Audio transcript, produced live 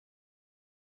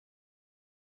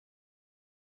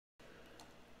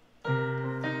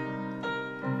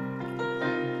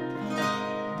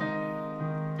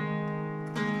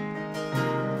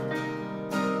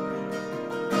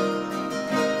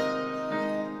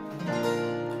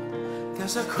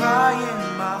There's a cry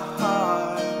in my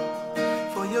heart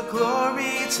for your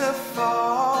glory to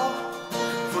fall,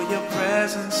 for your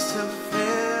presence to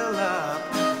fill up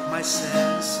my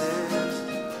senses.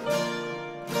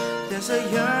 There's a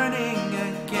yearning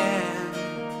again,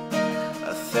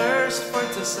 a thirst for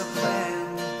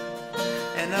discipline,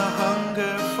 and a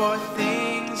hunger for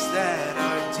things that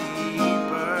are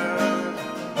deeper.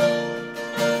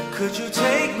 Could you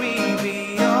take me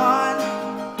beyond?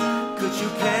 Could you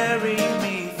carry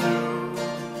me through?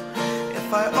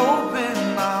 If I open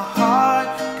my heart,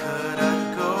 could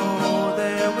I go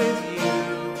there with you?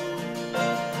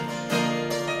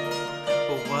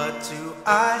 But what do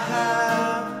I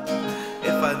have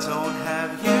if I don't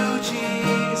have you,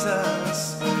 Jesus?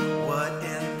 What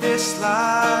in this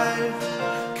life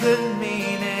could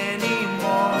mean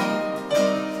anymore?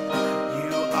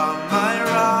 You are my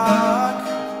rock,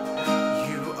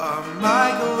 you are my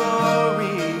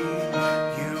glory,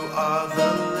 you are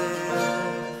the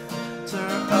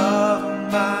lifter of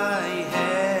my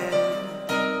head.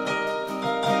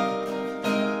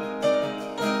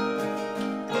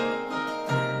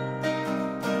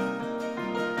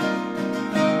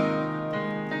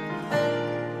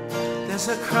 There's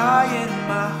a cry in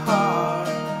my heart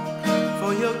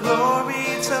for your glory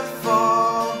to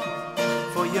fall,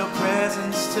 for your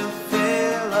presence to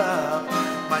fill up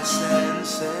my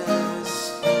senses.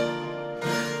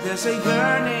 There's a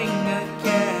yearning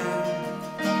again,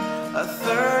 a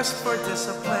thirst for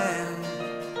discipline,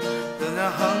 then a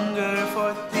hunger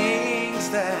for things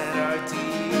that are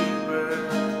deeper.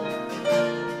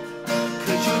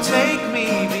 Could you take me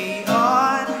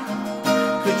beyond?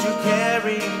 Could you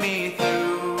carry me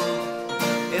through?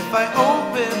 If I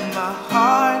open my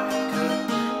heart,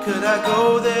 could I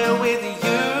go there with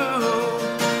you?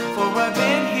 For I've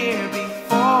been here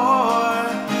before,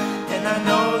 and I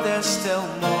know there's still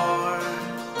more.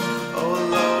 Oh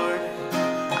Lord,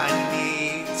 I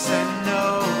need to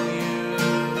know you.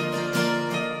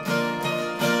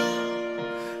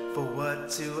 For what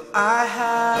do I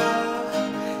have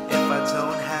if I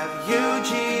don't have you,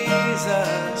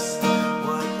 Jesus?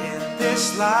 What in this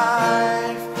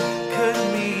life